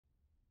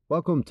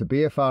Welcome to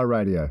BFR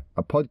Radio,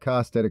 a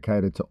podcast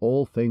dedicated to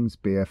all things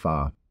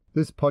BFR.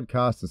 This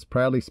podcast is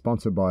proudly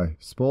sponsored by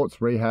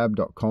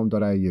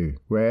sportsrehab.com.au,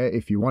 where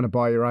if you want to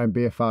buy your own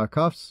BFR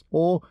cuffs,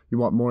 or you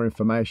want more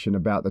information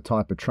about the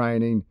type of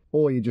training,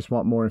 or you just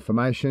want more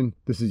information,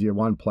 this is your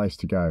one place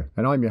to go.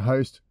 And I'm your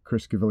host,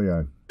 Chris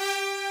Gavilio.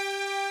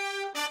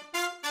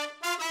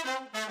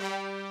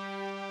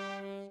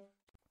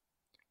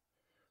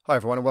 Hi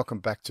everyone, and welcome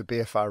back to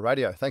BFR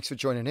Radio. Thanks for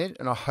joining in,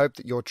 and I hope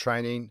that your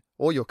training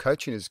or your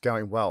coaching is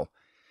going well.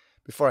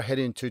 Before I head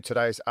into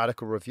today's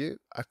article review,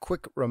 a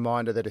quick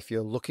reminder that if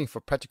you're looking for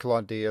practical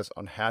ideas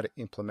on how to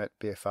implement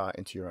BFR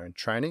into your own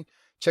training,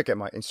 check out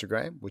my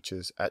Instagram, which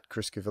is at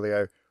Chris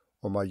Gavilio,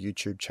 or my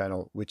YouTube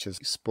channel, which is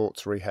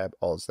Sports Rehab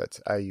Oz.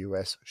 That's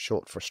AUS,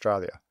 short for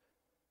Australia.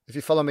 If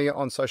you follow me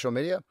on social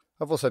media,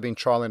 I've also been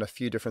trialing a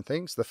few different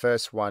things. The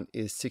first one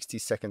is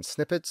 60-second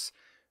snippets,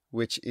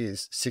 which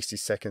is 60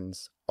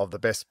 seconds of the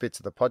best bits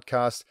of the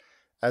podcast,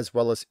 as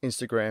well as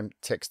Instagram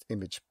text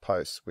image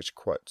posts, which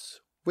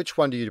quotes. Which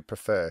one do you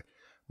prefer?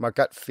 My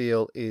gut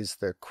feel is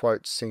the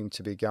quotes seem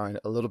to be going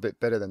a little bit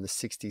better than the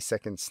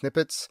 60-second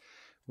snippets,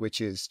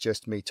 which is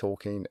just me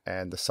talking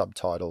and the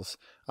subtitles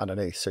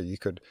underneath. So you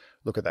could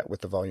look at that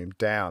with the volume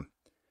down.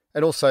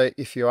 And also,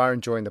 if you are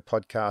enjoying the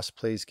podcast,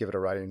 please give it a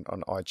rating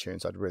on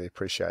iTunes. I'd really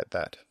appreciate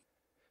that.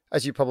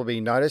 As you probably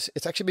noticed,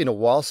 it's actually been a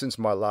while since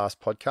my last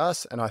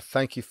podcast, and I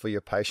thank you for your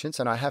patience.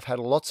 And I have had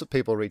lots of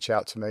people reach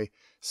out to me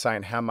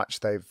saying how much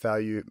they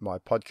value my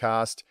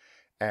podcast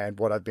and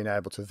what I've been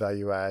able to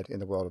value add in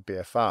the world of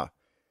BFR.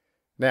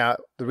 Now,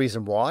 the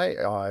reason why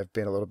I've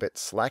been a little bit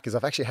slack is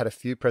I've actually had a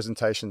few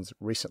presentations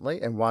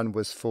recently, and one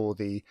was for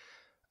the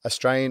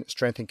Australian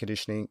Strength and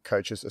Conditioning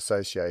Coaches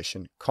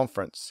Association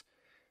conference.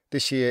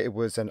 This year, it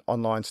was an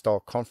online style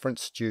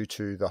conference due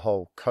to the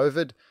whole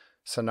COVID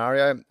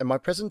scenario. In my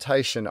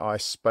presentation, I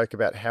spoke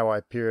about how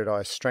I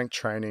periodize strength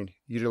training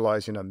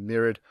utilizing a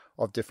myriad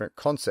of different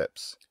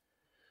concepts.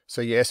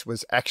 So yes, it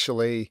was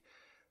actually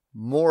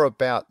more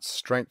about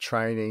strength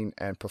training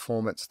and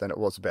performance than it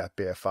was about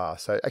BFR.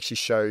 So it actually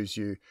shows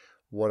you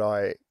what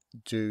I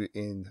do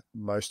in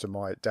most of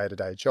my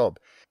day-to-day job.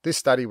 This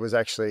study was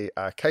actually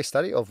a case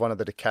study of one of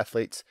the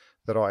decathletes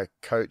that I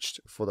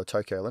coached for the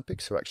Tokyo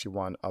Olympics, who actually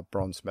won a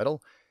bronze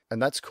medal,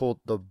 and that's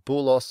called the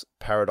Boulos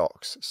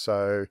paradox.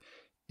 So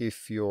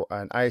if you're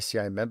an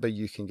ACA member,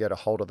 you can get a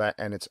hold of that,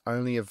 and it's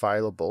only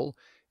available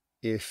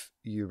if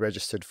you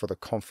registered for the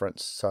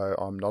conference. So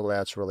I'm not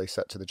allowed to release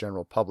that to the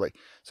general public.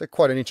 So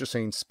quite an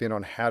interesting spin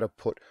on how to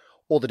put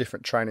all the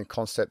different training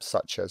concepts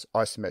such as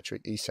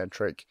isometric,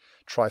 eccentric,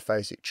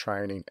 triphasic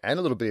training, and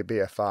a little bit of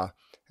BFR,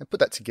 and put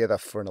that together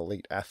for an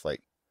elite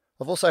athlete.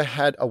 I've also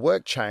had a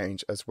work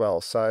change as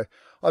well, so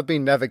I've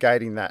been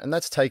navigating that, and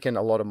that's taken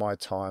a lot of my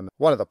time.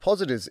 One of the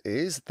positives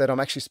is that I'm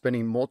actually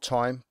spending more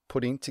time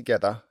putting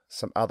together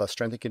some other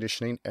strength and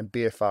conditioning and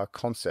BFR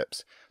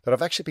concepts that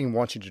I've actually been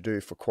wanting to do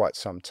for quite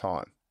some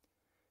time.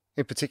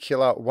 In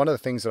particular, one of the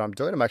things that I'm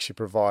doing, I'm actually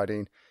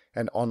providing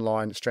an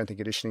online strength and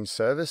conditioning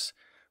service,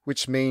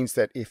 which means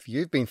that if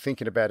you've been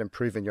thinking about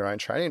improving your own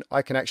training,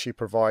 I can actually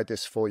provide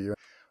this for you.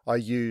 I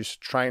use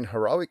Train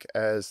Heroic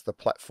as the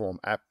platform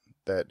app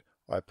that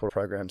I put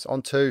programs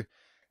onto,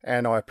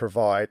 and I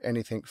provide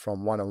anything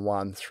from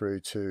one-on-one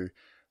through to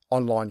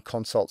online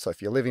consults. So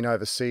if you're living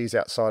overseas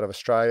outside of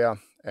Australia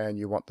and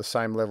you want the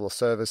same level of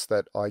service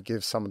that I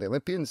give some of the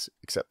Olympians,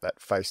 except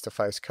that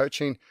face-to-face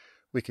coaching,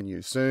 we can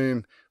use Zoom,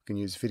 we can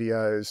use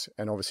videos,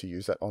 and obviously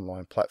use that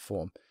online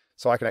platform.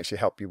 So I can actually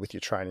help you with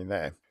your training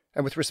there.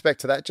 And with respect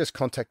to that, just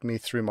contact me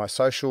through my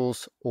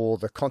socials or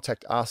the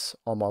contact us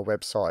on my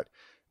website,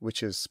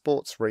 which is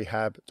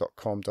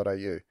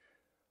sportsrehab.com.au.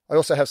 I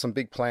also have some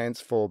big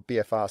plans for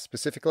BFR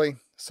specifically,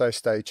 so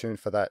stay tuned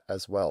for that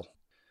as well.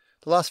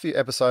 The last few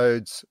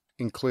episodes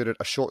included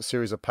a short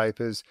series of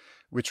papers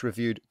which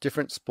reviewed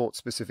different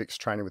sport-specific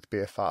training with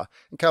BFR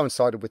and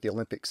coincided with the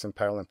Olympics and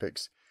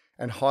Paralympics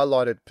and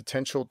highlighted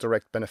potential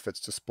direct benefits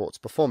to sports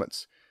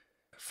performance.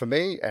 For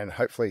me, and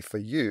hopefully for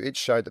you, it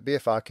showed that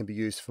BFR can be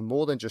used for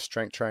more than just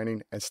strength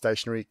training and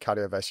stationary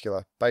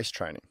cardiovascular-based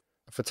training.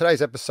 For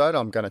today's episode,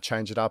 I'm going to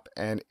change it up,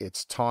 and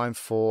it's time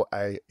for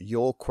a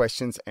Your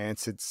Questions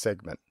Answered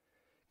segment.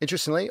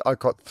 Interestingly, I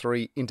got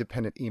 3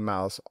 independent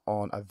emails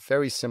on a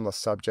very similar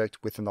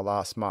subject within the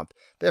last month.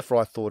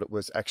 Therefore, I thought it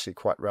was actually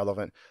quite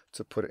relevant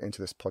to put it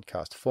into this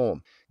podcast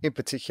form. In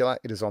particular,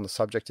 it is on the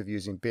subject of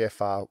using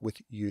BFR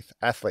with youth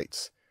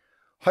athletes.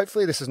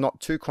 Hopefully, this is not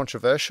too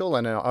controversial,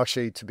 and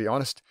actually, to be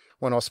honest,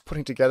 when I was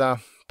putting together,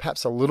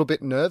 perhaps a little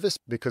bit nervous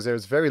because there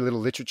is very little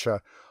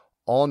literature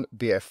on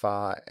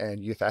BFR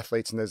and youth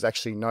athletes, and there's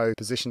actually no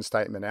position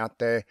statement out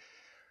there.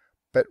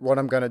 But what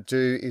I'm going to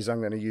do is I'm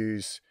going to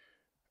use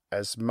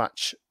as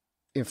much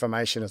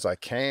information as I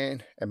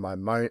can and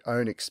my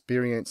own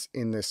experience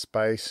in this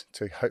space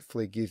to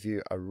hopefully give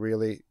you a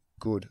really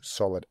good,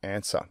 solid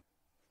answer.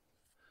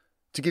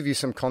 To give you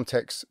some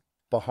context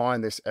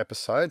behind this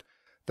episode,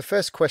 the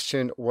first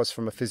question was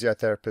from a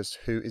physiotherapist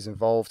who is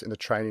involved in the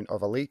training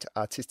of elite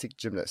artistic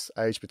gymnasts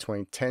aged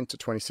between 10 to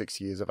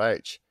 26 years of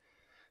age.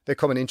 Their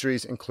common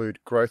injuries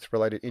include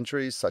growth-related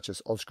injuries such as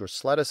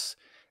osgoods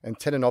and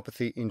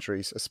tendinopathy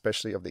injuries,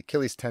 especially of the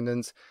Achilles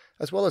tendons,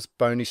 as well as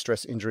boney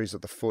stress injuries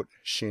of the foot,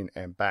 shin,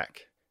 and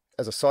back.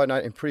 As a side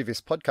note, in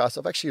previous podcasts,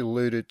 I've actually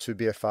alluded to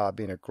BFR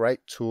being a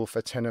great tool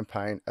for tendon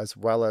pain as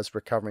well as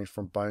recovering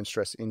from bone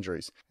stress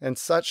injuries, and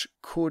such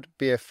could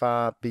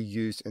BFR be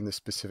used in this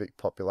specific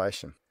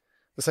population.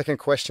 The second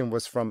question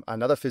was from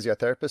another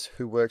physiotherapist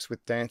who works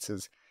with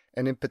dancers,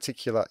 and in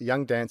particular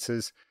young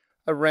dancers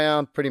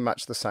around pretty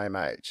much the same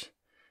age.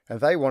 And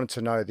they wanted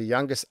to know the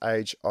youngest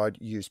age I'd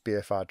use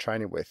BFR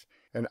training with,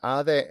 and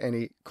are there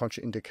any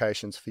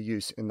contraindications for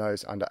use in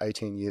those under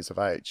 18 years of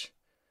age?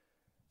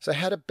 So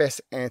how to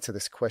best answer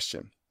this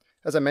question?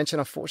 As I mentioned,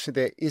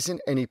 unfortunately, there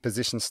isn't any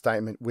position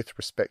statement with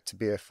respect to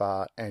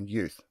BFR and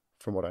youth,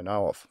 from what I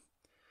know of.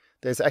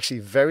 There's actually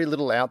very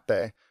little out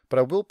there, but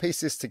I will piece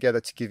this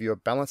together to give you a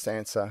balanced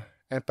answer,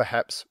 and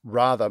perhaps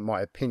rather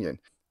my opinion.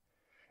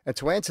 And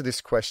to answer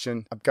this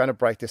question, I'm going to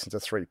break this into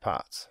three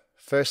parts.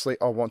 Firstly,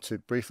 I want to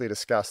briefly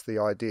discuss the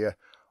idea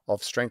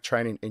of strength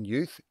training in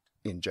youth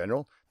in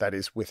general, that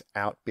is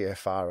without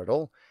BFR at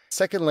all.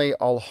 Secondly,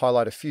 I'll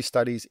highlight a few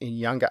studies in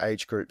younger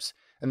age groups,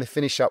 and then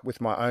finish up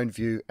with my own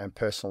view and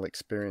personal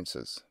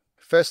experiences.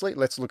 Firstly,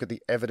 let's look at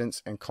the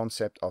evidence and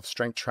concept of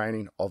strength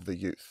training of the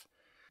youth.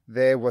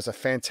 There was a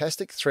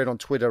fantastic thread on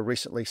Twitter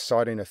recently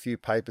citing a few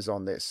papers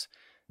on this.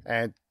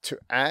 And to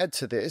add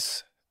to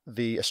this,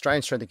 the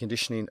Australian Strength and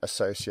Conditioning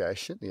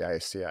Association, the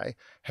ASCA,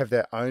 have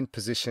their own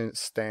position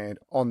stand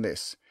on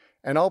this.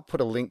 And I'll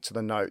put a link to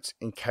the notes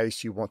in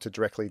case you want to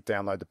directly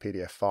download the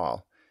PDF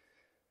file.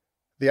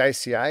 The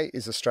ACA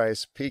is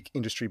Australia's peak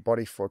industry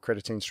body for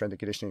accrediting strength and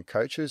conditioning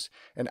coaches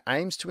and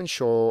aims to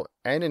ensure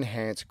and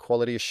enhance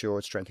quality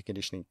assured strength and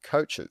conditioning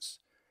coaches.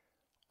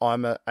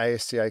 I'm an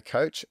ASCA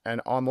coach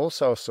and I'm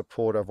also a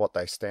supporter of what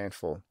they stand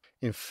for.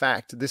 In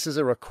fact, this is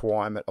a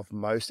requirement of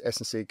most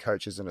S&C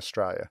coaches in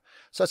Australia.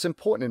 So it's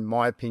important in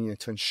my opinion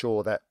to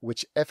ensure that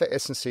whichever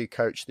S&C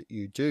coach that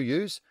you do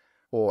use,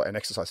 or an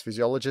exercise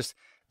physiologist,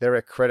 they're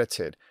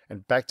accredited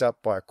and backed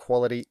up by a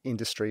quality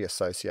industry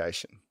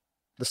association.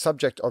 The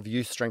subject of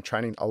youth strength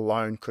training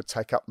alone could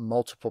take up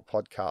multiple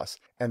podcasts,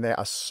 and there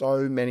are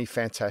so many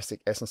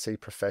fantastic S&C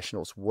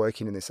professionals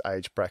working in this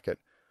age bracket.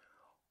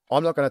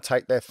 I'm not going to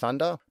take their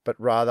thunder, but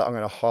rather I'm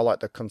going to highlight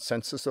the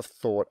consensus of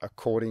thought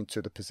according to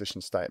the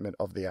position statement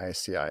of the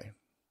ASCA.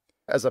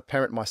 As a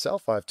parent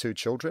myself, I have two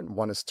children,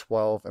 one is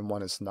 12 and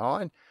one is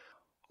 9.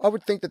 I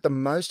would think that the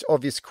most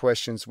obvious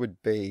questions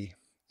would be,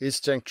 is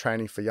strength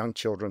training for young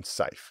children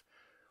safe?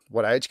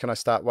 What age can I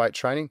start weight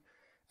training?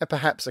 And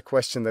perhaps a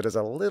question that is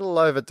a little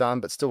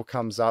overdone but still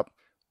comes up,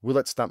 will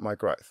it stunt my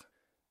growth?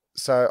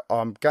 So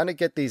I'm going to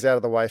get these out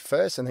of the way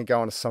first and then go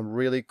on to some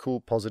really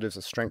cool positives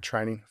of strength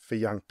training for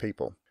young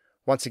people.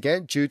 Once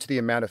again, due to the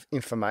amount of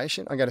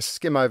information, I'm going to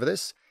skim over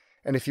this.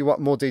 And if you want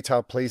more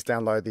detail, please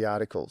download the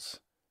articles.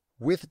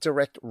 With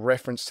direct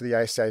reference to the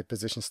ASA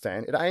position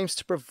stand, it aims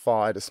to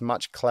provide as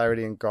much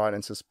clarity and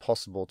guidance as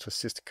possible to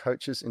assist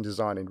coaches in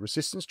designing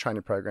resistance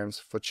training programs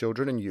for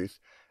children and youth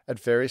at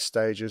various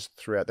stages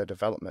throughout their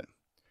development.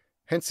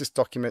 Hence, this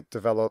document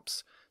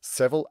develops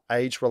several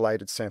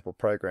age-related sample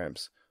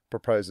programs,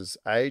 proposes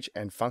age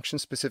and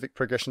function-specific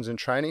progressions in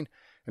training,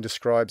 and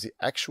describes the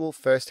actual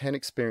first-hand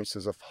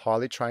experiences of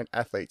highly trained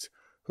athletes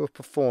who have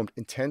performed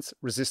intense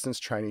resistance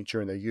training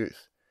during their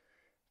youth.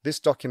 This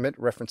document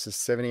references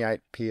 78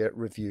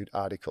 peer-reviewed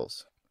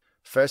articles.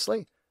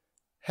 Firstly,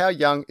 how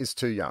young is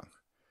too young?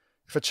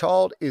 If a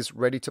child is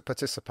ready to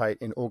participate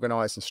in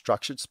organised and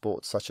structured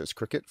sports such as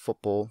cricket,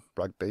 football,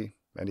 rugby,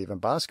 and even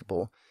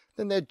basketball,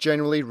 then they're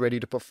generally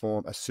ready to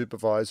perform a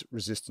supervised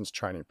resistance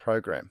training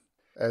program.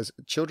 As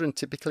children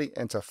typically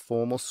enter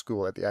formal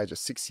school at the age of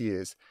 6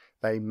 years,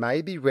 they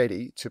may be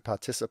ready to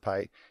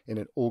participate in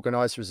an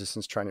organised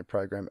resistance training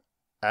program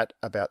at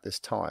about this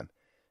time.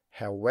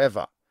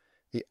 However,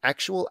 the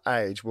actual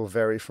age will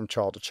vary from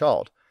child to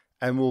child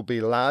and will be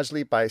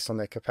largely based on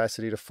their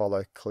capacity to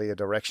follow clear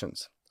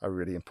directions, a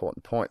really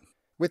important point.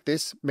 With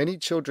this, many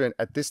children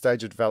at this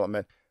stage of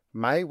development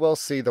may well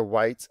see the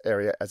weights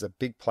area as a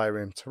big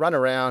playroom to run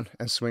around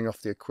and swing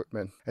off the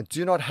equipment and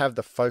do not have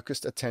the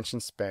focused attention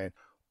span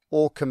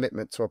or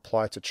commitment to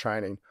apply to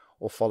training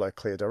or follow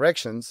clear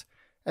directions,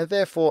 and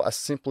therefore are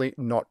simply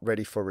not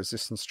ready for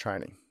resistance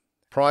training.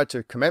 Prior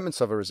to commencement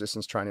of a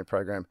resistance training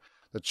program,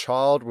 the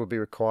child will be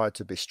required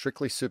to be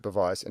strictly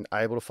supervised and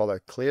able to follow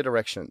clear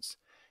directions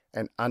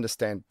and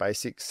understand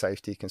basic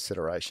safety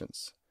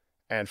considerations.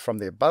 And from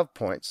the above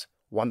points,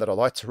 one that I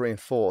like to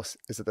reinforce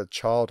is that the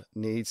child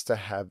needs to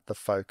have the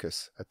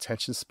focus,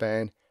 attention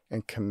span,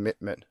 and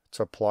commitment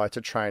to apply to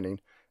training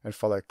and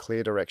follow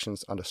clear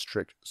directions under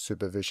strict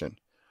supervision.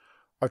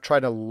 I've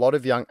trained a lot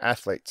of young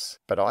athletes,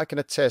 but I can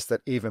attest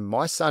that even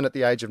my son at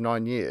the age of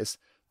 9 years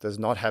does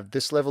not have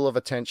this level of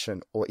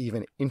attention or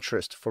even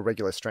interest for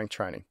regular strength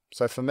training.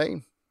 So for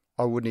me,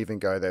 I wouldn't even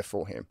go there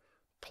for him.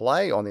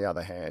 Play, on the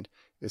other hand,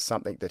 is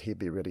something that he'd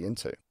be really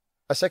into.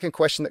 A second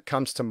question that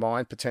comes to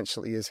mind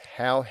potentially is,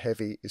 how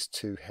heavy is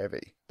too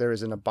heavy? There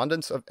is an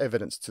abundance of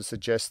evidence to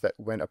suggest that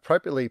when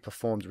appropriately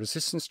performed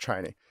resistance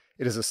training,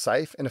 It is a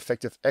safe and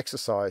effective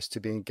exercise to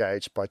be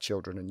engaged by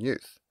children and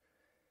youth.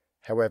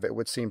 However, it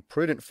would seem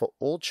prudent for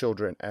all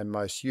children and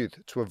most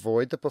youth to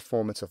avoid the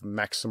performance of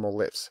maximal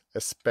lifts,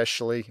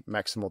 especially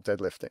maximal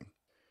deadlifting.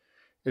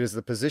 It is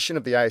the position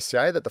of the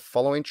ACA that the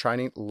following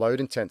training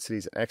load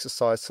intensities and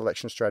exercise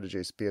selection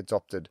strategies be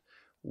adopted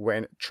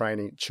when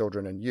training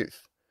children and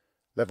youth.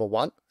 Level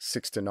 1,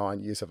 6 to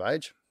 9 years of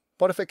age.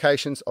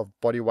 Modifications of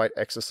bodyweight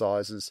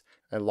exercises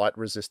and light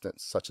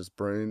resistance, such as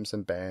brooms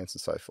and bands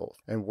and so forth,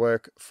 and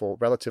work for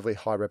relatively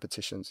high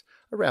repetitions,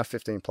 around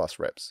 15 plus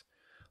reps.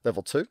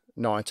 Level 2,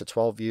 9 to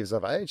 12 years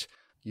of age,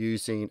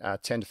 using a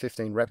 10 to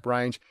 15 rep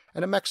range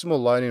and a maximal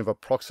loading of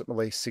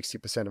approximately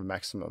 60% of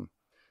maximum.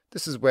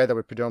 This is where they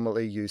would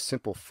predominantly use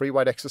simple free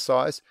weight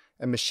exercise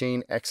and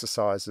machine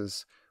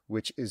exercises,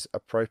 which is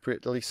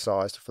appropriately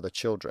sized for the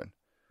children.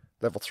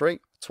 Level 3,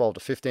 12 to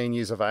 15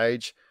 years of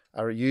age,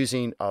 are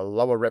using a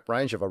lower rep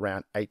range of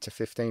around 8 to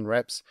 15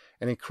 reps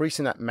and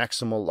increasing that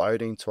maximal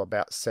loading to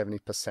about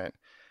 70%.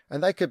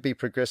 And they could be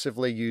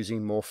progressively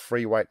using more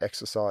free weight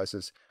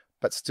exercises,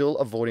 but still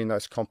avoiding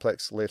those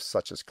complex lifts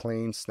such as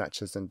cleans,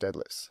 snatches, and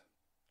deadlifts.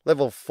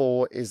 Level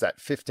 4 is at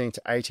 15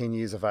 to 18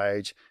 years of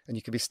age, and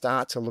you could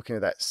start to looking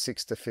at that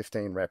 6 to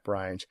 15 rep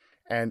range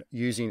and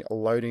using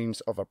loadings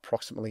of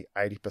approximately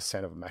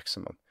 80% of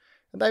maximum.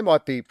 And they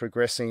might be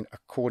progressing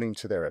according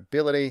to their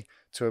ability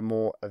to a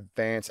more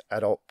advanced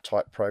adult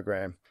type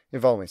program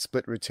involving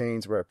split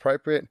routines where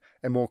appropriate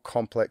and more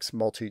complex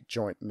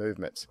multi-joint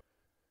movements.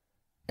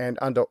 And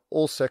under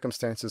all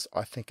circumstances,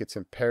 I think it's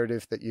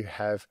imperative that you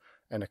have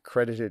an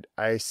accredited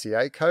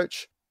ACA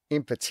coach.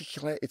 In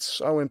particular, it's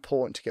so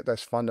important to get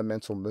those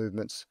fundamental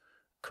movements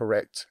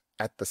correct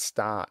at the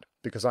start,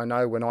 because I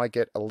know when I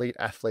get elite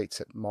athletes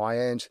at my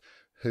end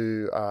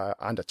who are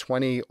under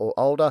 20 or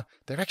older,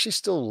 they're actually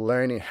still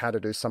learning how to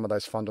do some of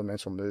those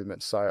fundamental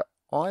movements. So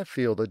I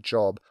feel the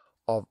job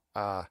of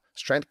a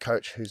strength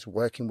coach who's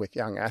working with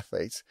young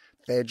athletes,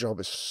 their job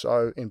is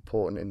so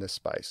important in this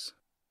space.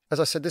 As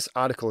I said, this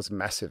article is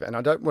massive, and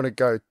I don't want to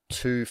go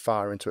too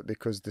far into it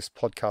because this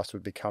podcast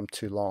would become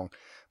too long.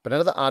 But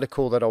another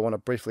article that I want to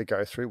briefly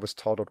go through was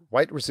titled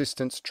Weight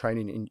Resistance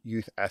Training in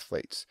Youth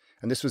Athletes.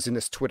 And this was in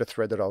this Twitter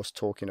thread that I was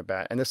talking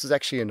about. And this is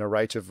actually a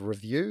narrative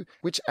review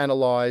which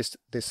analysed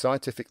the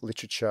scientific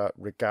literature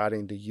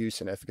regarding the use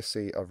and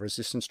efficacy of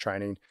resistance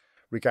training,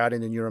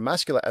 regarding the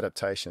neuromuscular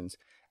adaptations,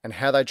 and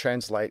how they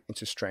translate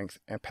into strength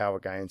and power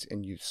gains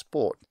in youth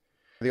sport.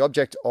 The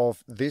object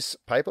of this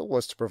paper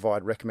was to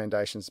provide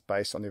recommendations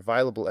based on the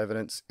available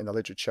evidence in the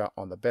literature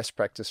on the best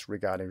practice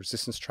regarding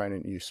resistance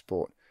training in youth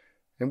sport,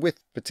 and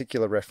with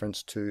particular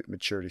reference to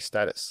maturity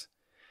status.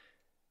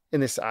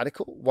 In this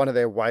article, one of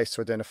their ways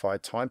to identify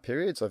time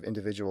periods of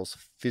individuals'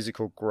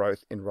 physical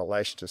growth in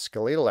relation to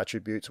skeletal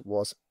attributes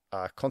was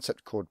a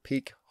concept called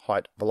peak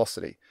height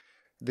velocity.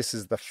 This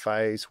is the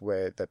phase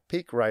where the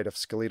peak rate of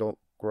skeletal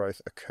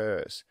growth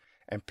occurs,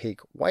 and peak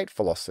weight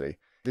velocity.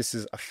 This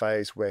is a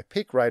phase where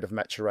peak rate of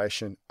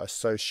maturation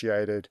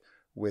associated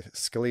with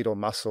skeletal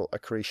muscle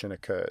accretion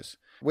occurs.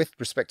 With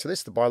respect to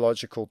this, the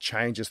biological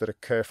changes that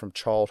occur from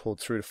childhood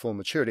through to full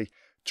maturity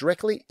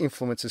directly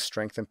influences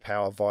strength and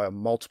power via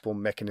multiple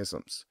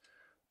mechanisms.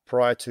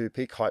 Prior to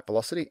peak height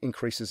velocity,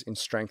 increases in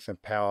strength and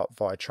power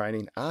via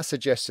training are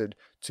suggested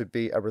to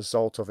be a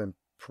result of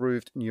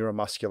improved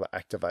neuromuscular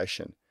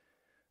activation.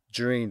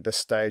 During the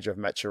stage of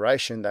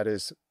maturation, that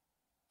is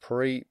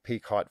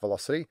pre-peak height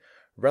velocity,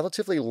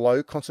 relatively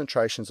low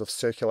concentrations of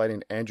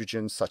circulating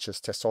androgens such as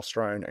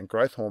testosterone and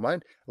growth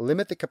hormone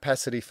limit the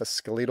capacity for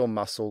skeletal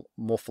muscle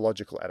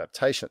morphological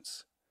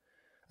adaptations.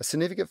 A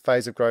significant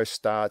phase of growth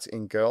starts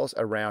in girls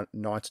around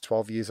 9 to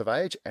 12 years of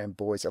age and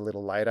boys a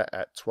little later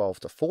at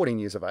 12 to 14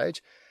 years of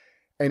age.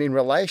 And in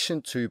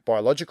relation to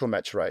biological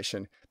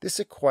maturation, this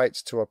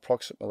equates to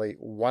approximately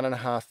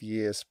 1.5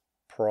 years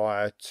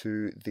prior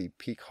to the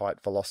peak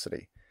height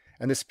velocity.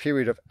 And this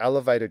period of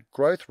elevated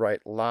growth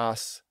rate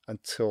lasts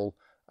until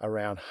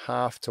around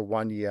 0.5 to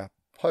 1 year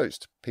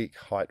post peak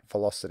height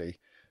velocity,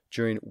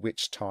 during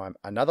which time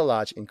another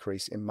large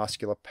increase in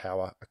muscular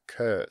power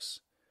occurs.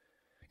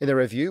 In the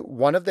review,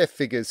 one of their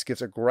figures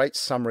gives a great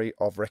summary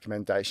of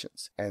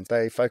recommendations, and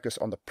they focus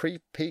on the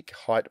pre-peak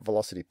height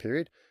velocity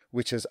period,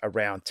 which is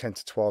around 10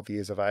 to 12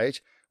 years of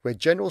age, where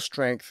general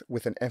strength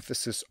with an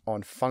emphasis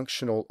on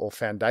functional or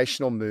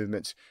foundational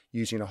movements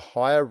using a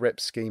higher rep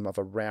scheme of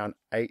around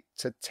 8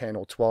 to 10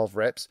 or 12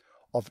 reps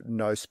of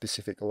no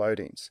specific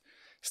loadings.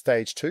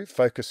 Stage 2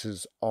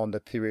 focuses on the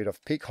period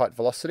of peak height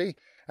velocity,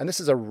 and this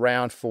is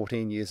around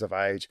 14 years of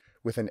age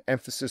with an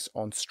emphasis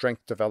on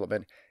strength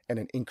development and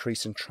an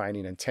increase in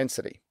training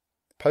intensity.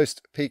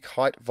 Post-peak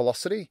height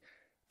velocity,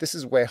 this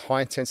is where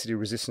high-intensity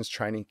resistance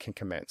training can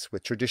commence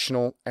with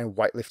traditional and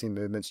weightlifting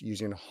movements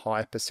using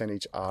high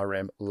percentage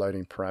RM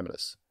loading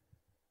parameters.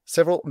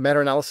 Several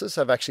meta-analyses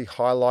have actually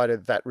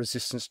highlighted that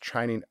resistance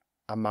training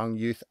among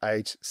youth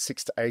aged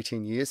 6 to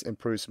 18 years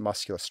improves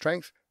muscular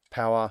strength,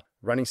 power,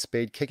 running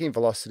speed, kicking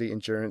velocity,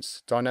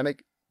 endurance,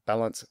 dynamic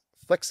balance,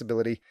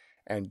 flexibility,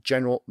 and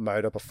general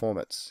motor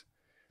performance.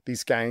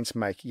 These gains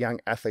make young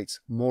athletes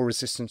more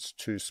resistant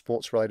to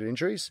sports-related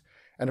injuries,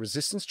 and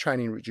resistance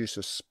training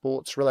reduces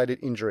sports-related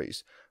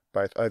injuries,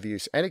 both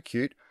overuse and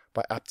acute,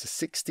 by up to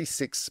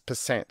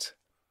 66%.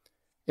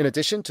 In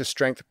addition to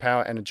strength,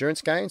 power, and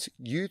endurance gains,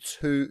 youths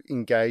who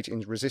engage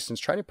in resistance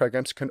training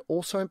programs can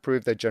also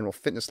improve their general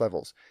fitness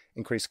levels,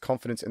 increase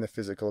confidence in their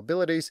physical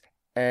abilities,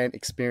 and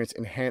experience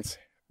enhanced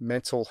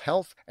mental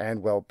health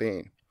and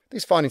well-being.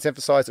 These findings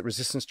emphasize that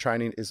resistance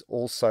training is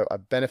also a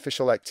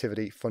beneficial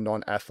activity for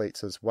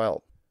non-athletes as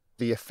well.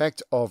 The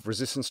effect of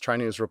resistance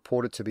training is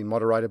reported to be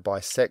moderated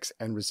by sex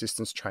and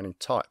resistance training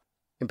type.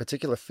 In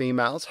particular,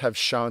 females have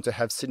shown to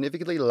have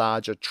significantly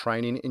larger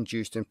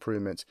training-induced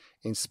improvements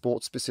in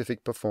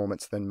sport-specific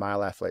performance than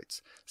male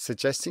athletes,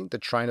 suggesting the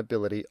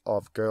trainability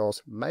of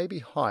girls may be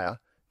higher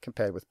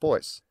compared with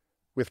boys.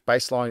 With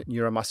baseline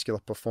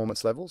neuromuscular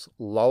performance levels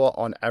lower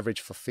on average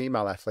for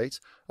female athletes,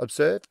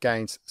 observed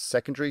gains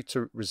secondary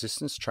to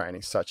resistance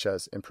training, such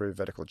as improved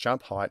vertical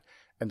jump height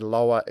and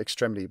lower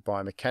extremity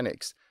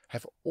biomechanics,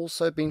 have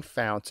also been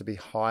found to be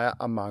higher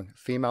among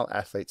female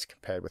athletes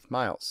compared with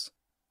males.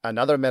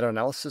 Another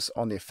meta-analysis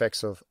on the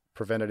effects of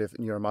preventative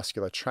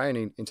neuromuscular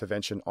training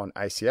intervention on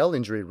ACL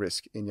injury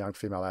risk in young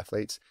female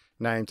athletes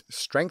named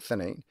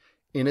strengthening,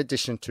 in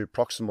addition to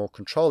proximal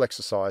control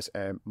exercise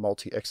and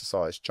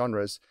multi-exercise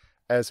genres,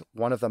 as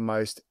one of the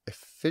most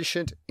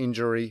efficient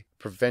injury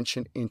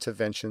prevention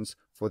interventions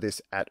for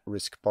this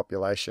at-risk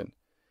population.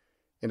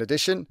 In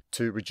addition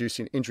to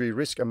reducing injury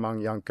risk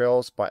among young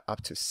girls by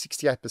up to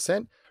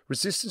 68%,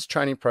 resistance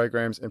training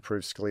programs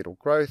improve skeletal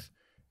growth,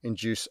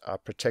 induce a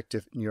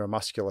protective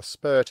neuromuscular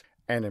spurt,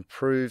 and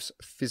improves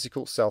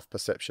physical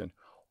self-perception,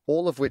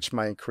 all of which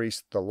may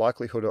increase the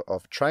likelihood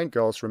of trained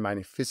girls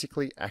remaining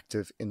physically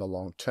active in the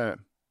long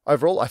term.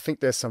 Overall, I think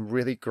there's some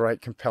really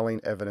great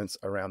compelling evidence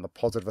around the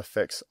positive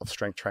effects of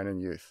strength training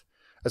in youth.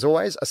 As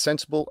always, a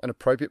sensible and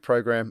appropriate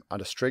program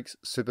under strict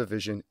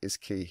supervision is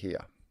key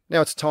here.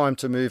 Now it's time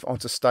to move on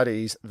to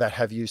studies that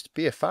have used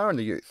BFR in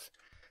the youth.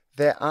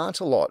 There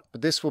aren't a lot,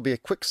 but this will be a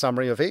quick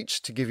summary of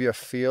each to give you a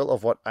feel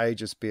of what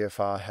ages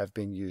BFR have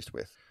been used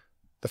with.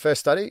 The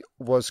first study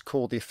was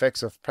called The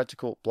Effects of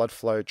Practical Blood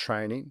Flow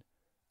Training,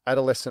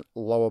 Adolescent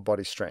Lower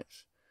Body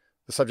Strength.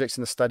 The subjects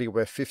in the study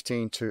were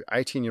 15 to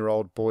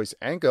 18-year-old boys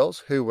and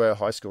girls who were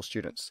high school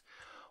students.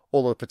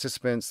 All of the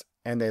participants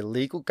and their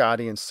legal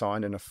guardians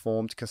signed an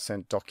informed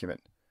consent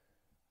document.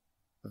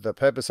 The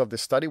purpose of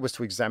this study was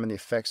to examine the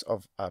effects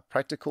of a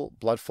practical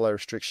blood flow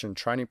restriction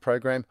training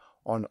program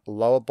on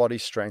lower body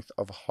strength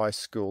of high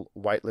school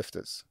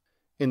weightlifters.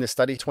 In the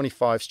study,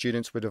 25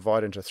 students were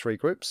divided into 3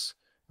 groups.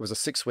 It was a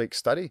 6-week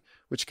study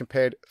which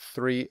compared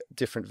 3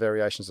 different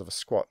variations of a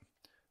squat.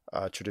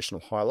 A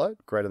traditional high load,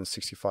 greater than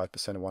 65%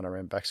 of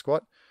 1RM back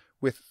squat,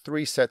 with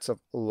 3 sets of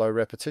low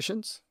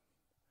repetitions.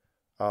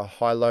 A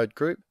high load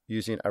group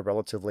using a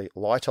relatively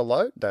lighter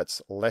load,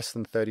 that's less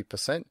than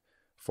 30%,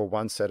 for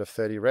 1 set of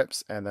 30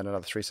 reps, and then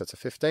another 3 sets of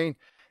 15.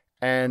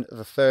 And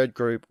the third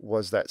group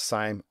was that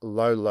same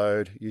low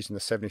load using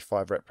the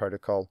 75 rep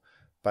protocol,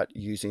 but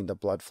using the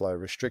blood flow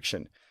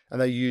restriction.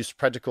 And they used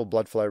practical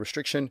blood flow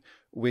restriction,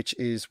 which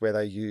is where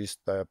they used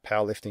the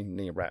powerlifting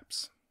knee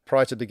wraps.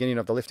 Prior to the beginning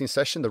of the lifting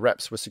session, the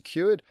wraps were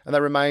secured and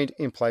they remained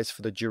in place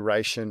for the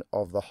duration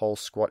of the whole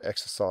squat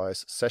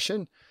exercise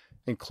session,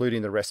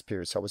 including the rest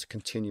period. So it was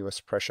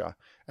continuous pressure,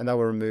 and they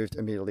were removed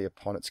immediately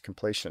upon its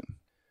completion.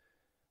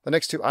 The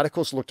next 2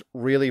 articles looked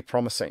really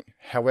promising.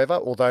 However,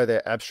 although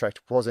their abstract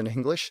was in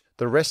English,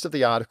 the rest of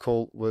the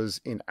article was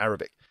in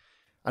Arabic.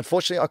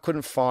 Unfortunately, I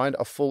couldn't find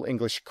a full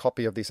English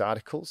copy of these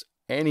articles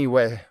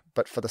anywhere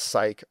but for the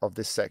sake of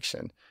this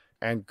section,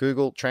 and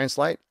Google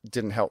Translate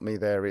didn't help me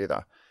there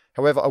either.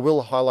 However, I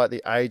will highlight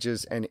the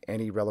ages and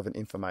any relevant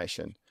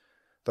information.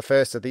 The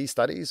first of these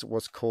studies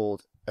was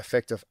called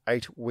Effect of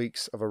 8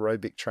 Weeks of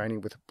Aerobic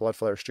Training with Blood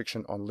Flow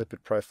Restriction on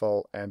Lipid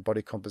Profile and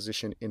Body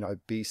Composition in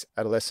Obese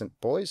Adolescent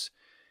Boys.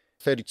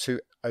 32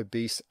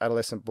 obese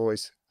adolescent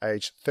boys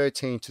aged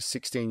 13 to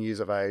 16 years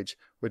of age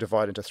were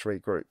divided into 3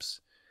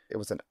 groups. It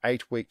was an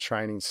 8-week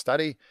training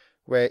study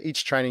where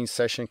each training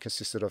session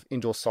consisted of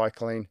indoor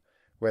cycling,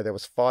 where there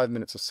was 5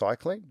 minutes of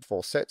cycling,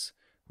 4 sets,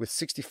 with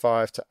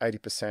 65 to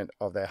 80%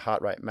 of their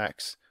heart rate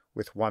max,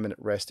 with 1-minute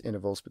rest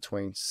intervals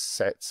between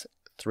sets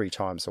 3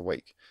 times a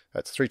week.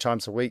 That's 3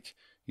 times a week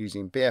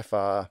using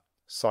BFR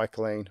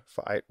cycling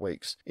for 8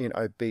 weeks in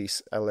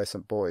obese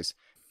adolescent boys.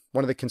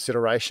 One of the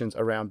considerations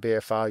around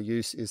BFR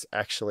use is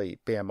actually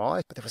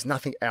BMI, but there was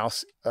nothing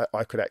else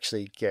I could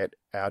actually get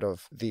out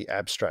of the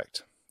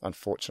abstract,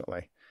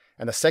 unfortunately.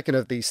 And the second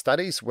of these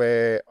studies,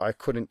 where I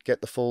couldn't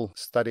get the full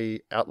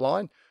study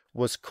outline,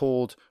 was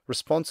called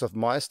Response of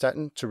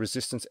Myostatin to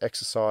Resistance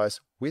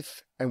Exercise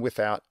with and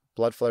Without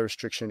Blood Flow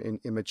Restriction in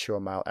Immature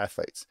Male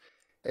Athletes.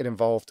 It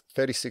involved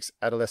 36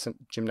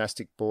 adolescent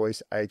gymnastic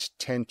boys aged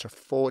 10 to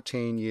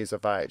 14 years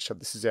of age. So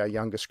this is our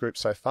youngest group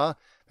so far.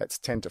 That's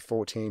 10 to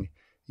 14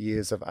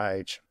 years of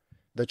age.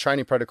 The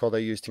training protocol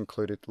they used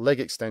included leg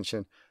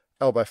extension,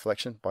 elbow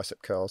flexion,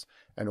 bicep curls,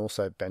 and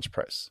also bench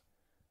press.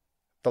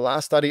 The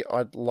last study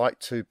I'd like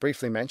to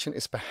briefly mention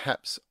is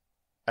perhaps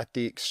at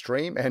the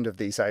extreme end of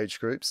these age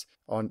groups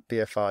on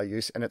BFR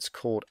use, and it's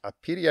called a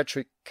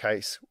pediatric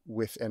case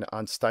with an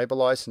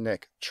unstabilized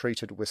neck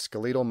treated with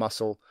skeletal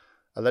muscle,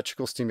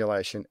 electrical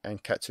stimulation,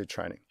 and Katsu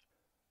training.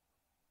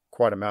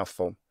 Quite a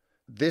mouthful.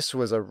 This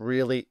was a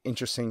really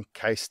interesting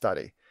case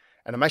study,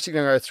 and I'm actually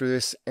going to go through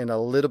this in a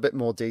little bit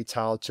more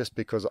detail just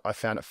because I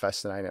found it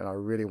fascinating and I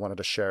really wanted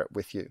to share it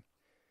with you.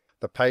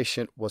 The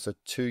patient was a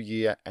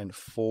 2-year and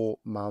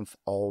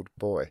 4-month-old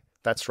boy.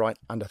 That's right,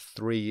 under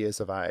 3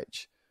 years of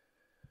age.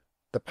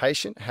 The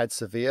patient had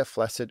severe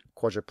flaccid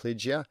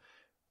quadriplegia,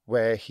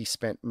 where he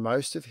spent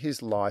most of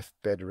his life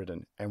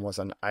bedridden and was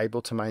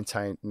unable to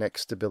maintain neck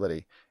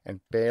stability and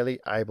barely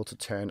able to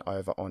turn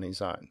over on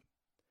his own.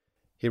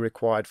 He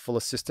required full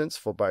assistance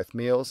for both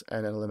meals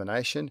and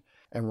elimination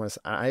and was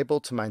unable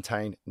to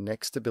maintain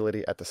neck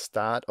stability at the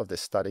start of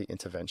this study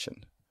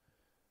intervention.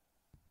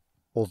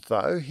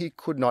 Although he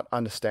could not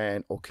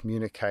understand or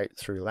communicate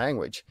through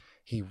language,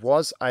 he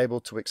was able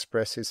to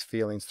express his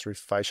feelings through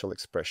facial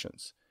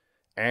expressions,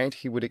 and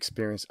he would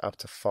experience up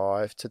to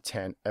 5 to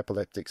 10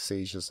 epileptic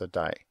seizures a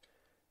day.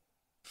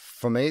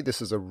 For me,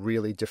 this is a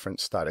really different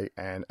study,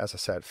 and as I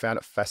said, found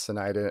it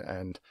fascinating,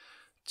 and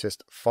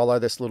just follow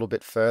this a little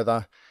bit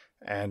further,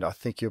 and I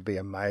think you'll be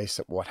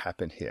amazed at what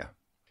happened here.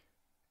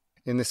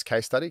 In this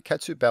case study,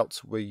 Katsu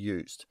belts were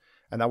used,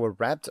 and they were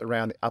wrapped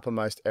around the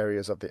uppermost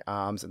areas of the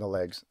arms and the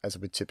legs as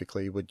we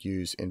typically would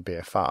use in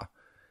BFR.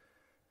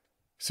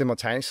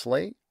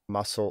 Simultaneously,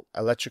 muscle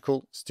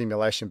electrical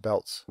stimulation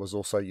belts was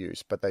also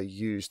used, but they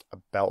used a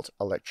belt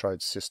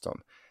electrode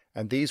system,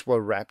 and these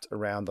were wrapped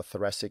around the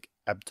thoracic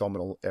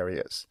abdominal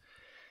areas.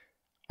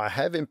 I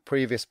have in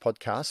previous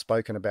podcasts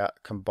spoken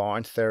about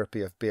combined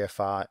therapy of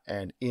BFR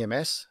and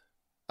EMS.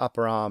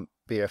 Upper arm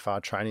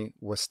BFR training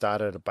was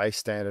started at a base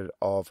standard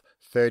of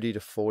 30 to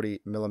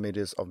 40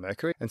 millimeters of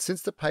mercury, and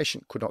since the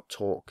patient could not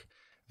talk,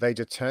 they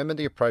determined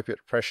the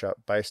appropriate pressure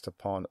based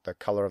upon the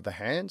color of the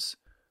hands,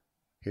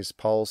 his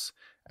pulse,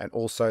 and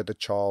also the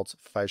child's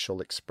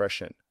facial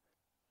expression.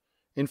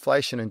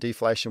 Inflation and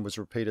deflation was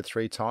repeated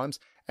 3 times,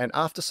 and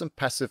after some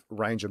passive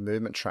range of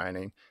movement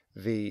training,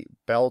 the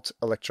belt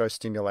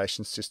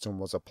electrostimulation system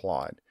was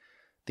applied.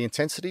 The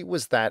intensity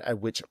was that at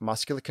which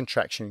muscular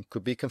contraction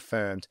could be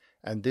confirmed,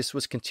 and this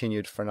was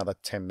continued for another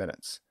 10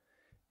 minutes.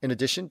 In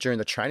addition, during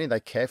the training, they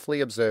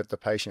carefully observed the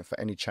patient for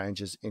any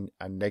changes in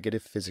a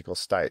negative physical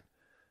state.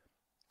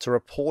 To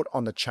report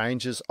on the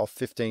changes of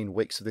 15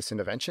 weeks of this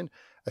intervention,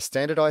 a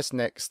standardized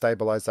neck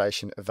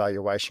stabilization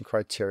evaluation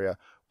criteria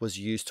was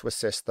used to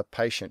assess the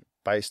patient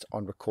based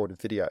on recorded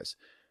videos.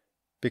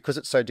 Because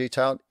it's so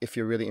detailed, if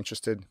you're really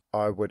interested,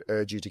 I would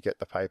urge you to get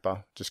the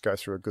paper. Just go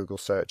through a Google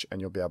search and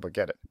you'll be able to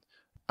get it.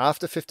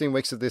 After 15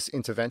 weeks of this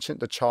intervention,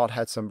 the child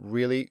had some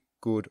really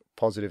good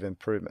positive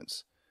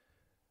improvements.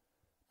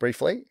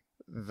 Briefly,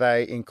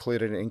 they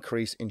included an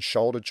increase in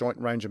shoulder joint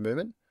range of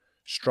movement,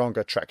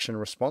 stronger traction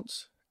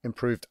response,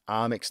 improved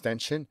arm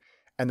extension,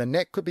 and the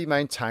neck could be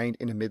maintained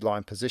in a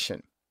midline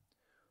position.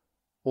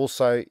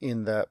 Also,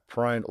 in the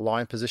prone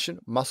lying position,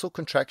 muscle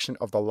contraction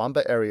of the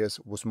lumbar areas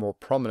was more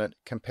prominent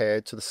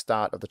compared to the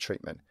start of the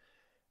treatment.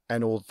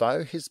 And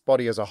although his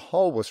body as a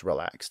whole was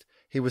relaxed,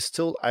 he was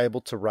still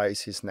able to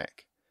raise his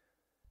neck.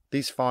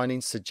 These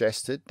findings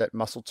suggested that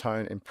muscle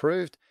tone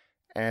improved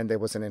and there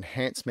was an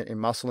enhancement in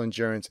muscle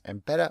endurance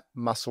and better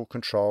muscle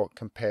control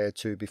compared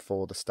to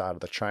before the start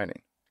of the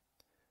training.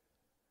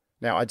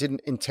 Now, I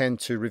didn't intend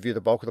to review the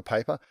bulk of the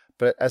paper,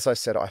 but as I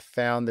said, I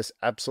found this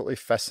absolutely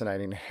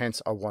fascinating,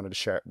 hence I wanted to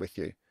share it with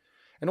you.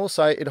 And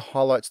also, it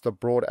highlights the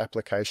broad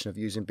application of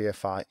using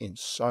BFR in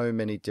so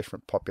many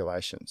different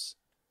populations.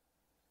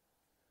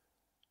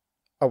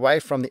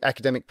 Away from the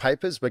academic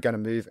papers, we're going to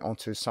move on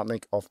to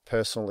something of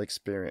personal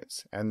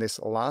experience. And this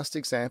last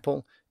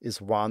example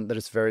is one that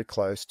is very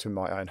close to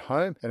my own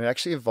home, and it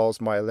actually involves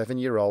my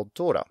 11-year-old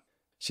daughter.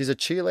 She's a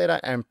cheerleader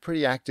and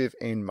pretty active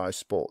in most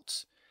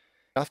sports.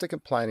 After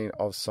complaining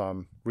of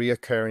some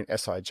reoccurring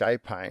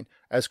SIJ pain,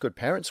 as good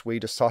parents, we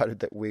decided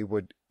that we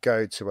would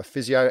go to a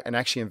physio and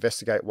actually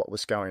investigate what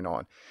was going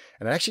on.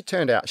 And it actually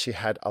turned out she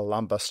had a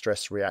lumbar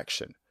stress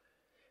reaction.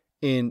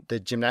 In the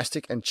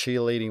gymnastic and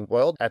cheerleading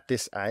world at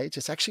this age,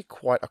 it's actually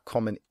quite a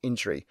common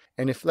injury.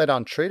 And if left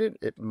untreated,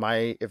 it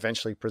may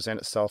eventually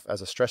present itself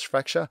as a stress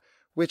fracture,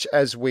 which,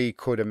 as we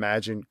could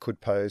imagine, could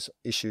pose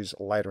issues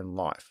later in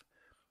life.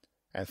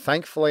 And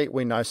thankfully,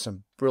 we know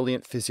some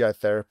brilliant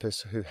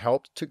physiotherapists who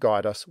helped to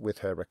guide us with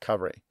her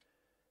recovery.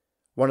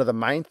 One of the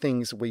main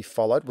things we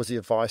followed was the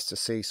advice to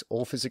cease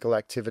all physical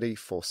activity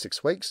for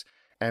 6 weeks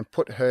and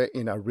put her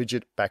in a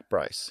rigid back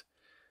brace.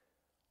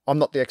 I'm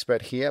not the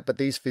expert here, but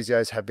these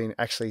physios have been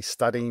actually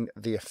studying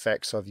the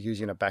effects of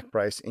using a back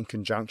brace in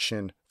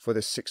conjunction for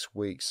the 6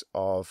 weeks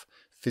of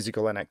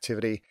physical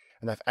inactivity,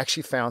 and they've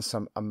actually found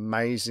some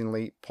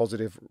amazingly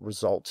positive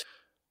results.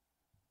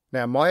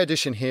 Now, my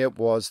addition here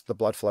was the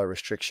blood flow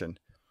restriction.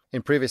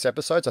 In previous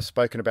episodes, I've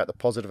spoken about the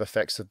positive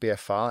effects of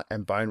BFR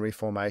and bone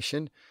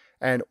reformation,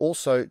 and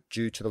also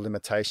due to the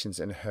limitations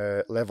in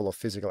her level of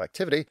physical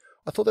activity,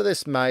 I thought that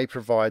this may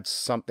provide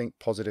something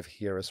positive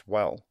here as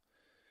well.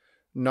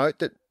 Note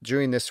that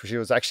during this, she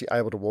was actually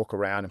able to walk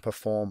around and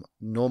perform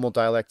normal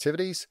daily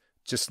activities,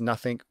 just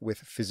nothing with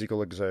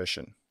physical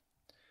exertion.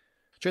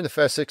 During the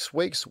first 6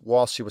 weeks,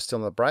 whilst she was still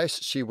in the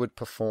brace, she would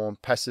perform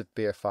passive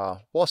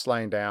BFR whilst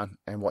laying down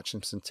and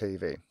watching some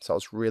TV. So it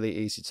was really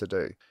easy to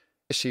do.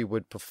 She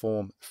would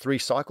perform 3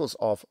 cycles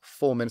of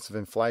 4 minutes of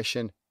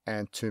inflation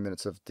and 2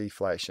 minutes of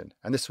deflation.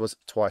 And this was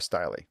twice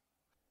daily.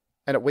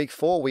 And at week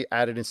 4, we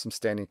added in some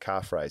standing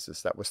calf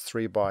raises. That was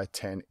 3 by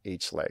 10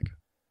 each leg.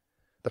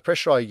 The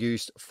pressure I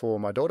used for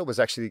my daughter was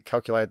actually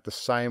calculated the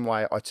same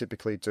way I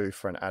typically do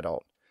for an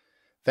adult.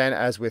 Then,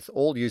 as with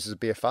all users of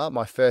BFR,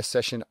 my first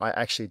session, I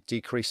actually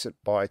decreased it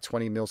by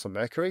 20 mils of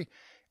mercury.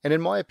 And in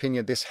my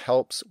opinion, this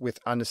helps with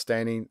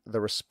understanding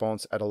the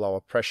response at a lower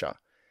pressure.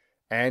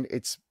 And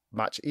it's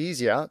much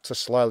easier to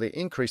slowly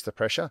increase the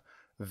pressure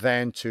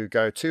than to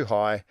go too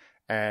high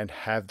and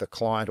have the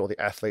client or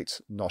the athletes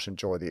not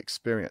enjoy the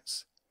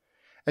experience.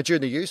 And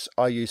during the use,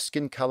 I use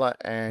skin color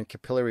and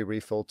capillary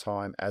refill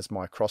time as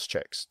my cross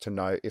checks to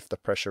know if the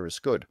pressure is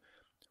good.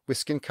 With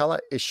skin color,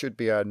 it should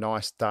be a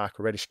nice dark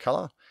reddish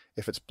color.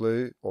 If it's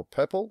blue or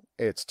purple,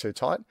 it's too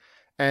tight.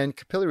 And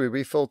capillary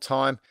refill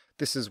time,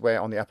 this is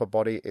where on the upper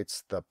body,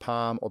 it's the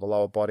palm or the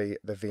lower body,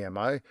 the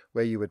VMO,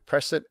 where you would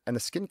press it and the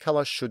skin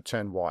color should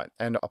turn white.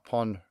 And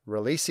upon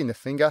releasing the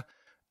finger,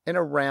 in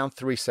around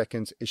 3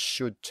 seconds, it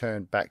should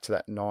turn back to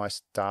that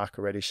nice dark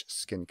reddish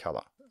skin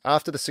color.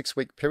 After the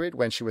 6-week period,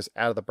 when she was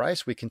out of the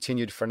brace, we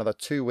continued for another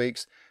 2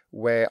 weeks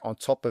where on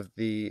top of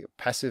the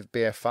passive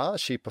BFR,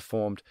 she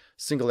performed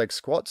single leg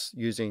squats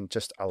using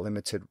just a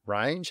limited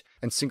range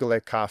and single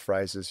leg calf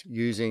raises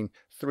using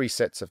 3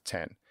 sets of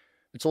 10.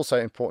 It's also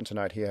important to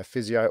note here,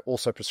 physio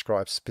also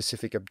prescribes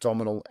specific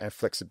abdominal and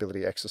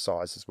flexibility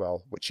exercise as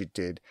well, which she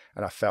did,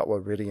 and I felt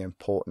were really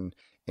important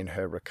in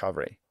her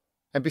recovery.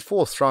 And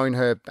before throwing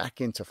her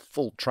back into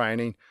full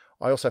training,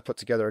 I also put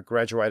together a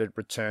graduated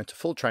return to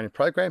full training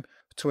program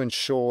to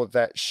ensure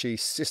that she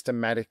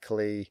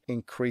systematically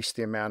increased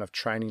the amount of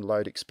training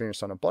load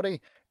experienced on her body.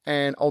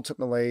 And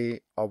ultimately,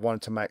 I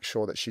wanted to make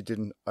sure that she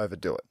didn't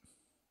overdo it.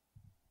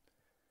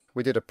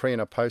 We did a pre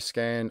and a post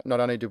scan. Not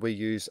only did we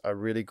use a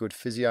really good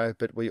physio,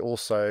 but we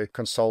also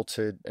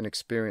consulted an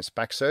experienced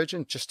back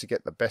surgeon just to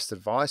get the best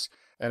advice.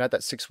 And at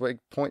that 6-week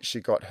point, she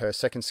got her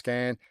second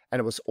scan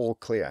and it was all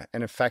clear.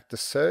 And in fact, the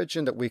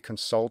surgeon that we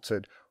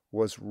consulted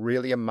was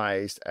really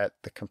amazed at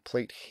the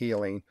complete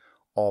healing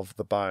of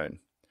the bone.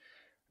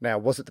 Now,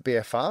 was it the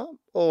BFR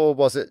or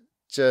was it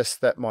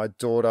just that my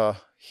daughter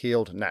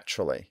healed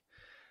naturally?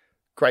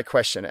 Great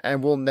question,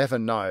 and we'll never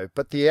know,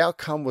 but the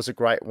outcome was a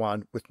great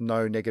one with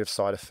no negative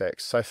side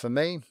effects. So for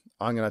me,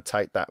 I'm going to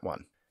take that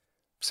one.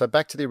 So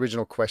back to the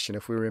original question,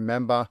 if we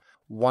remember,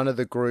 one of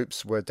the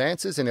groups were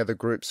dancers and the other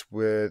groups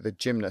were the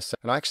gymnasts.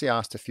 And I actually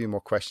asked a few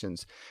more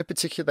questions. In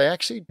particular, they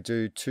actually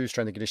do 2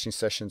 strength and conditioning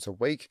sessions a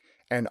week.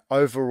 And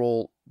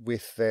overall,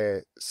 with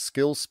their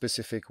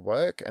skill-specific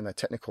work and their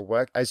technical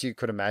work, as you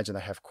could imagine,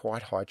 they have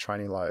quite high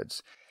training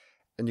loads.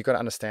 And you've got to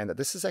understand that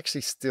this is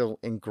actually still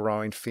in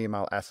growing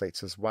female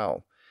athletes as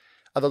well.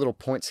 Other little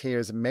points here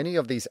is many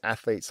of these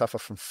athletes suffer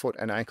from foot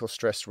and ankle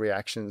stress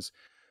reactions,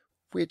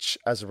 which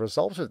as a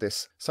result of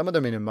this, some of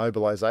them in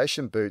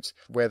immobilization boots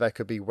where they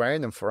could be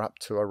wearing them for up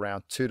to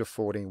around 2 to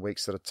 14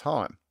 weeks at a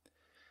time.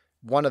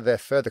 One of their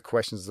further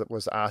questions that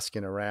was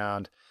asking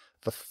around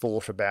the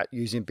thought about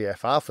using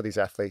BFR for these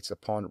athletes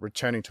upon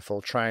returning to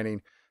full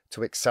training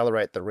to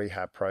accelerate the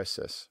rehab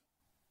process.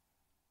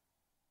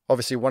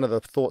 Obviously, one of the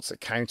thoughts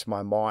that came to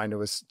my mind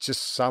was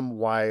just some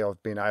way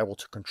of being able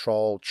to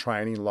control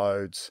training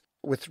loads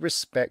with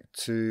respect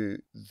to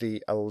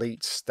the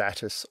elite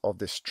status of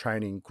this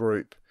training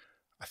group.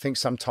 I think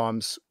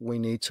sometimes we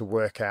need to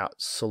work out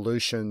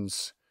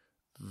solutions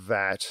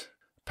that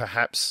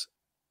perhaps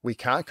we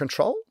can't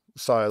control.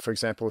 So, for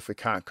example, if we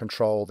can't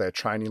control their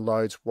training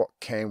loads, what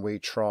can we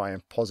try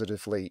and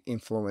positively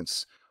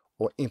influence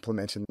or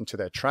implement into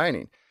their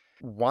training?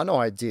 One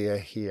idea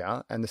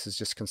here, and this is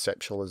just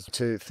conceptual, is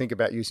to think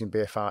about using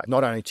BFR,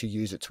 not only to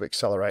use it to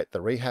accelerate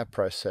the rehab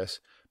process,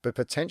 but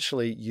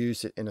potentially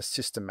use it in a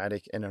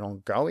systematic and an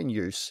ongoing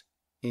use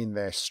in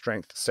their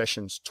strength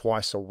sessions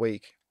twice a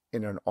week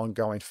in an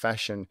ongoing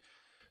fashion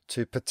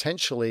to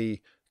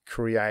potentially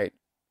create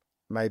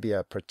maybe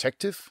a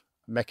protective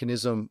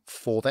mechanism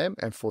for them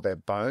and for their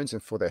bones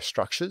and for their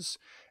structures,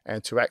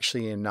 and to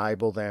actually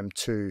enable them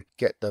to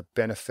get the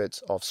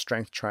benefits of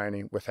strength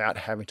training without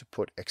having to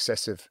put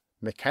excessive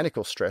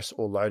mechanical stress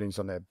or loadings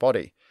on their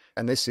body.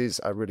 And this is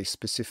a really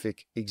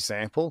specific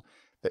example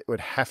that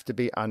would have to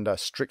be under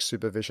strict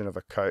supervision of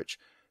a coach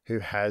who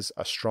has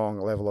a strong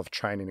level of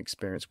training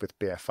experience with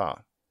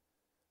BFR.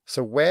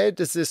 So where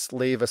does this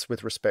leave us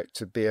with respect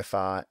to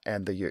BFR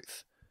and the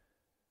youth?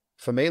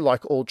 For me,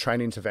 like all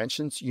training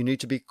interventions, you need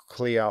to be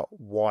clear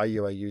why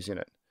you are using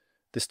it.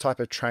 This type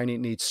of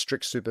training needs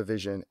strict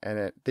supervision, and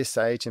at this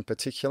age in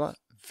particular,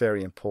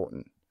 very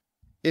important.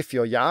 If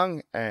you're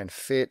young and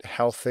fit,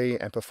 healthy,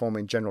 and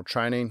performing general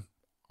training,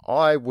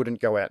 I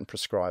wouldn't go out and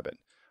prescribe it.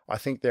 I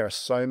think there are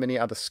so many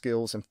other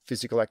skills and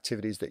physical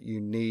activities that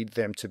you need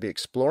them to be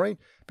exploring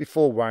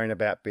before worrying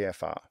about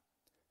BFR.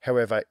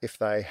 However, if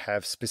they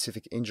have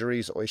specific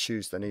injuries or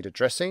issues that need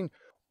addressing,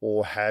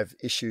 or have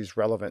issues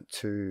relevant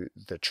to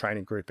the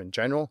training group in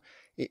general,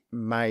 it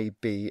may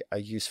be a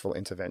useful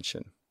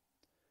intervention.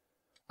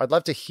 I'd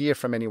love to hear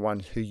from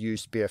anyone who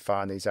used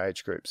BFR in these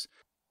age groups.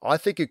 I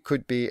think it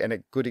could be a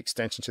good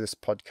extension to this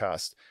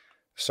podcast.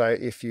 So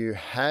if you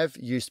have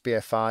used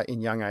BFR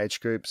in young age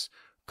groups,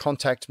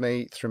 contact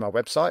me through my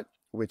website,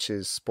 which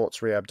is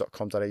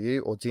sportsrehab.com.au,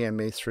 or DM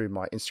me through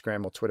my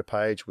Instagram or Twitter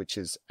page, which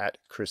is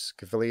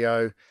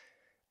 @ChrisGavilio.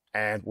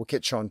 And we'll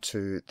get you on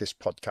to this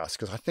podcast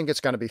because I think it's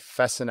going to be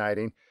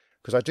fascinating,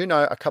 because I do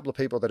know a couple of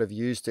people that have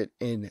used it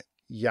in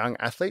young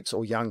athletes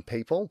or young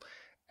people.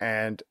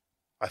 And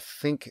I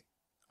think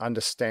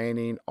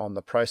understanding on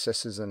the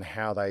processes and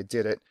how they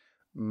did it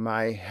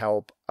may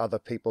help other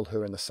people who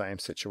are in the same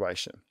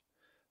situation.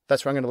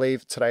 That's where I'm going to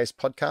leave today's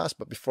podcast.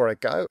 But before I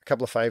go, a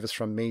couple of favors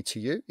from me to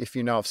you. If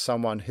you know of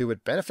someone who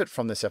would benefit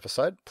from this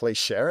episode, please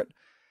share it.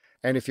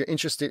 And if you're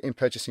interested in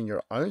purchasing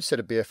your own set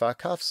of BFR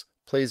cuffs,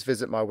 please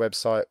visit my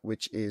website,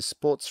 which is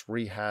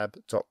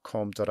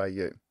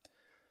sportsrehab.com.au.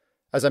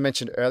 As I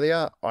mentioned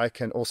earlier, I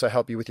can also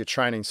help you with your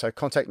training, so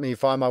contact me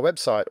via my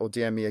website or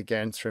DM me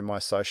again through my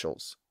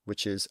socials,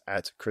 which is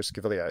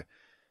 @ChrisGavilio.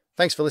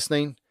 Thanks for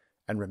listening,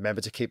 and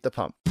remember to keep the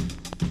pump.